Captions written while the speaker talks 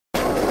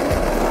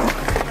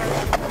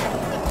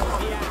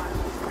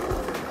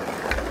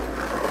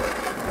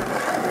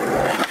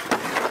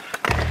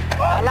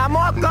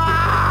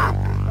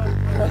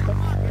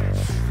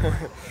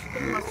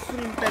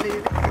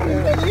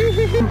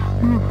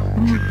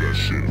that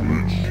shit,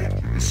 bitch.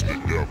 It's the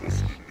devil.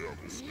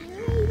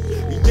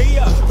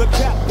 Yeah, the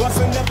cap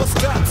bustin' never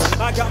stops.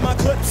 I got my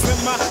clips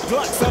and my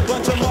glocks. A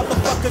bunch of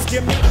motherfuckers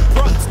give me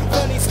props.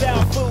 Funny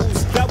style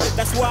fools,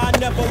 that's why I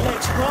never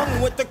lynch.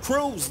 Hung with the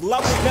crews, low,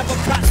 never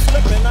caught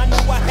slipping. I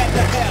knew I had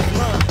to have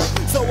none,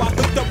 so I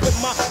hooked up with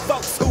my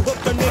folks who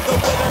hooked a nigga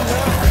with a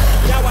nun.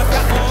 Now I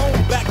got my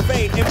own back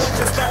fade, and once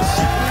you start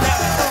shooting at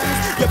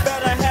fools, you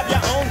better have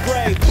your own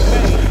grave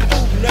made.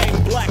 Dude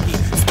named Blackie,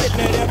 spitting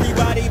at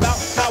everybody about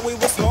how he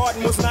was hard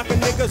and was knocking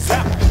niggas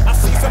out. I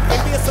see some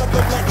envious of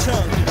the lynch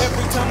hung.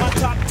 Every time I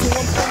talk to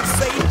him, fools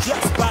say he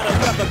just bought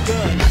another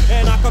gun,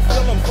 and I can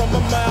feel him from a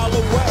mile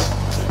away.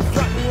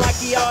 Frontin' like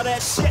he all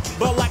that shit,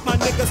 but like my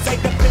niggas say,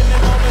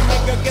 depending on the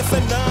nigga gets a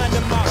 9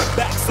 in my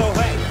back. So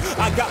hey,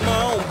 I got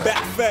my own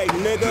back fade,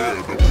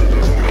 nigga.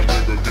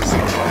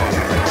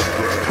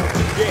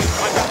 Yeah,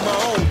 I got my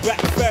own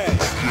back fade.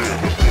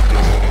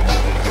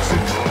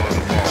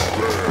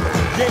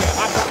 Yeah,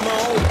 I got my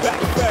own back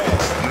fade.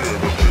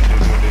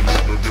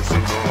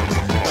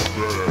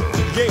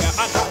 Yeah,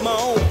 I got my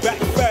own back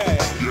fade.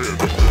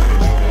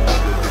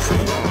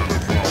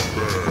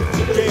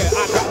 Yeah,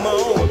 I got my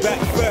own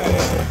back fade.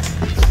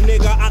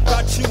 Nigga, I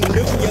thought you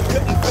knew you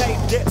couldn't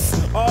fake this.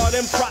 All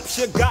them props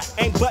you got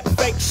ain't but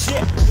fake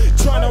shit.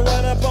 Tryna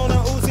run up on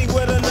a Uzi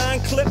with a 9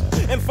 clip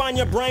and find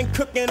your brain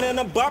cooking in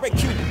a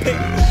barbecue pit.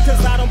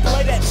 Cause I don't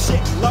play that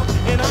shit low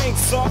and I ain't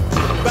soft.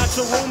 About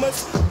your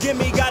rumors,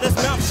 Gimme got his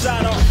mouth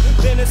shot off,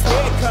 then his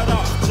head cut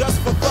off just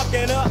for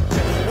fucking up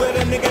with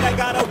a nigga that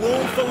got a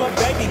room full of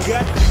baby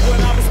gut. When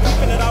I was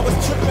peeping it, I was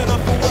tripping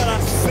off of what I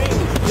seen.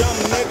 Dumb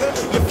nigga,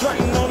 you're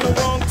frontin' on the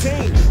wrong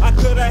team. I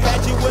coulda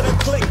had you with a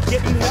click,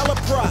 getting hella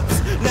props.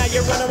 Now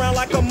you run around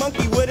like a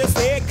monkey with his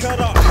head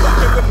cut off.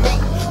 Fucking with me,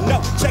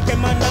 no,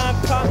 checking my 9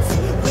 pops.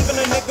 Leaving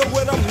a nigga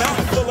with a mouth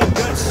full of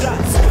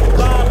gunshots.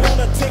 Lie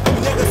lunatic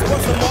niggas for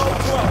some old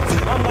clothes.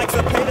 I'm like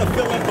Zapata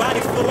filling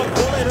bodies full of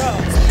bullet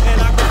holes,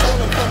 and I can feel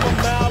them from a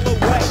mile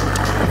away.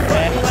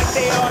 Fighting like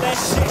they all that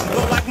shit,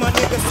 but like my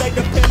niggas say,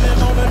 depending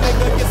on a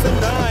nigga gets a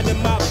 9 in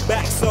my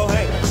back. So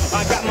hey,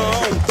 I got my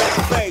own back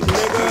fade,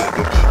 nigga.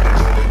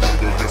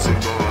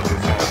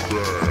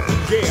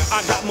 Yeah,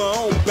 I got my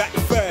own back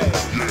fade.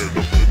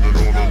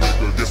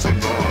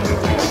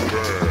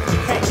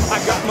 Hey, I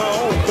got my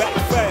own back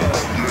fade.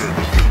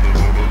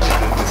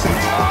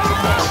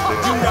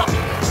 You know